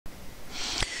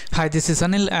Hi, this is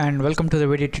Anil and welcome to the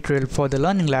video tutorial for the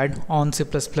Learning Lad on C++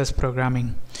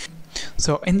 programming.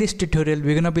 So in this tutorial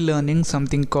we're going to be learning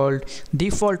something called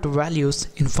default values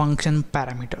in function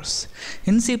parameters.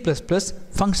 In C++,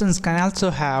 functions can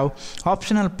also have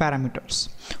optional parameters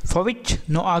for which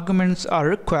no arguments are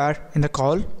required in the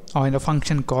call or in the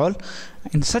function call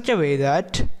in such a way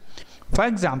that, for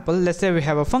example, let's say we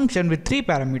have a function with 3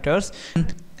 parameters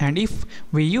and if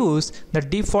we use the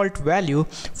default value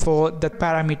for the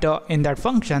parameter in that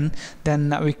function,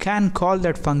 then we can call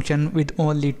that function with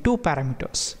only 2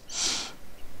 parameters.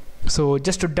 So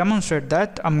just to demonstrate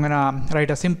that, I'm gonna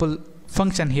write a simple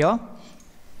function here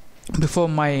before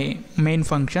my main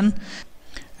function,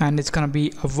 and it's gonna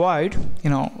be a void,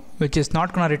 which is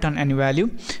not gonna return any value,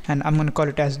 and I'm gonna call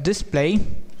it as display.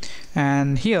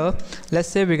 And here let's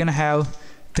say we're gonna have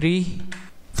 3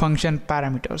 function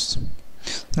parameters.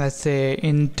 Let's say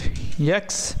int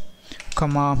x,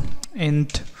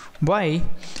 int y,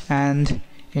 and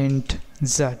int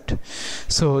z.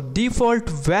 So default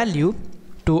value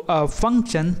to a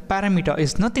function parameter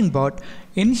is nothing but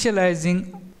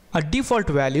initializing a default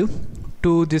value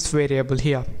to this variable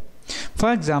here.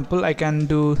 For example, I can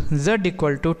do z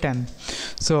equal to 10.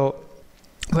 So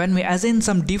when we assign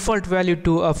some default value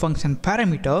to a function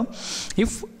parameter,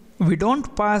 if we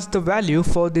don't pass the value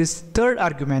for this third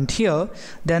argument here,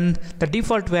 then the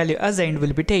default value assigned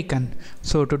will be taken.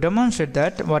 So to demonstrate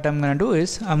that, what I'm gonna do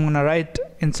is I'm gonna write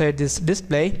inside this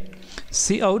display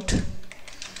cout,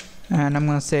 and I'm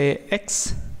gonna say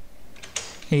x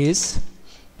is,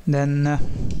 then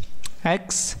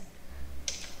x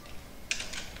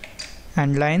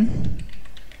and line,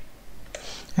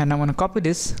 and I'm gonna copy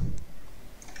this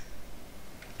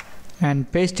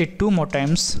and paste it 2 more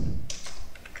times,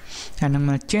 and I'm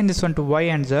going to change this one to y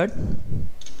and z,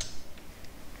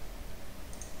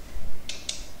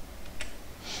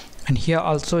 and here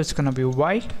also it's going to be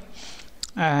y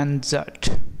and z.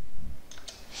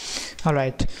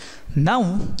 Alright,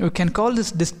 now we can call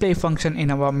this display function in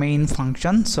our main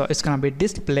function. So it's going to be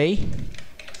display,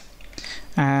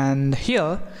 and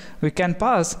here we can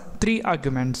pass 3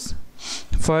 arguments.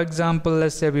 For example,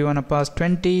 let's say we want to pass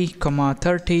 20,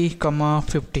 30,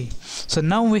 50. So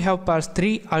now we have passed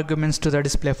 3 arguments to the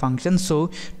display function.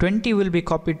 So 20 will be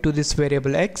copied to this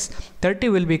variable x, 30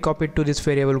 will be copied to this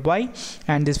variable y,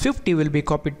 and this 50 will be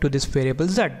copied to this variable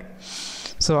z.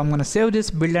 So I'm going to save this,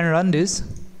 build and run this.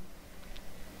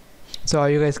 So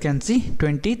you guys can see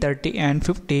 20, 30 and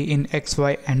 50 in x,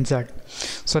 y and z.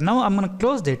 So now I'm going to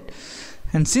close it.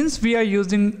 And since we are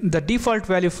using the default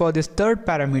value for this third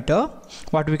parameter,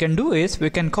 what we can do is we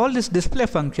can call this display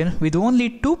function with only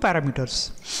 2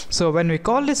 parameters. So when we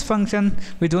call this function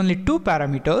with only 2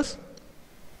 parameters,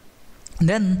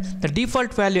 then the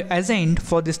default value assigned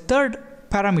for this third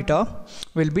parameter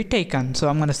will be taken. So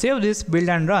I'm going to save this, build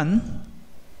and run.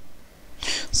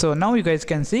 So now you guys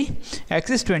can see x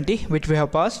is 20, which we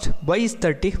have passed, y is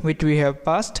 30, which we have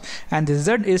passed, and the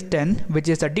z is 10, which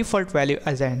is the default value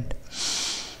assigned.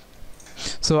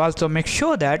 So also make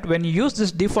sure that when you use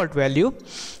this default value,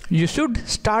 you should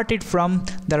start it from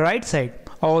the right side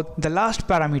or the last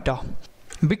parameter,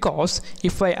 because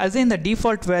if I assign the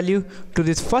default value to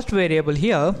this first variable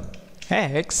here,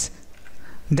 x,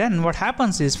 then what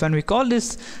happens is when we call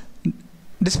this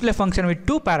display function with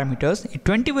 2 parameters,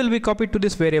 20 will be copied to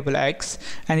this variable x,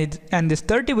 and this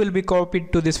 30 will be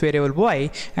copied to this variable y,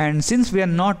 and since we are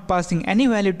not passing any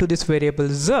value to this variable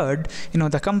z,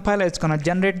 the compiler is gonna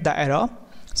generate the error.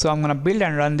 So I'm gonna build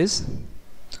and run this.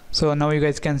 So now you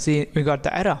guys can see we got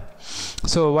the error.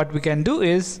 So what we can do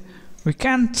is we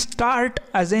can start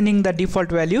assigning the default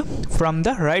value from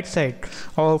the right side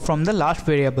or from the last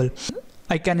variable.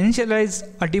 I can initialize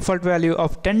a default value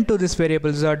of 10 to this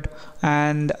variable z,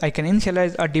 and I can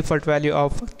initialize a default value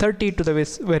of 30 to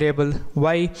the variable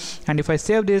y. And if I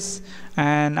save this,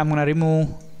 and I'm gonna remove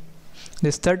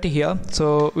this 30 here,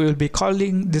 so we will be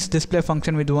calling this display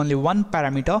function with only 1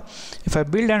 parameter. If I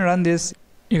build and run this,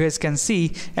 you guys can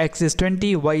see x is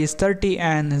 20, y is 30,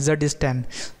 and z is 10.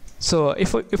 So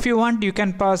if you want, you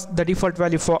can pass the default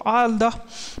value for all the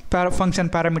function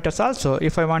parameters also.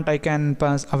 If I want, I can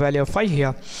pass a value of 5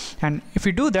 here, and if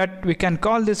you do that, we can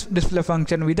call this display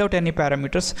function without any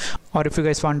parameters, or if you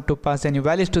guys want to pass any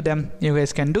values to them, you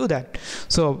guys can do that.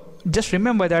 So just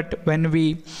remember that when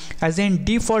we assign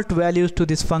default values to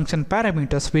this function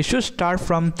parameters, we should start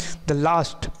from the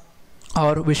last,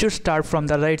 or we should start from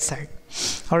the right side.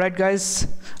 Alright guys,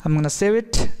 I'm gonna save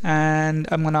it, and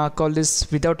I'm gonna call this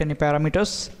without any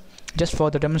parameters just for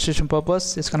the demonstration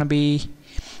purpose. It's gonna be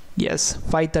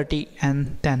 5, 30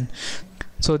 and 10.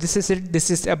 So this is it. This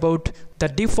is about the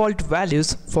default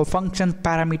values for function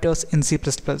parameters in C++.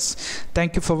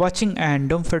 Thank you for watching, and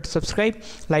don't forget to subscribe,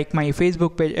 like my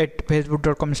Facebook page at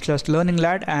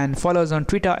facebook.com/learninglad, and follow us on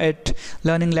Twitter at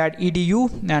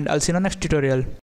learningladedu, and I'll see you in the next tutorial.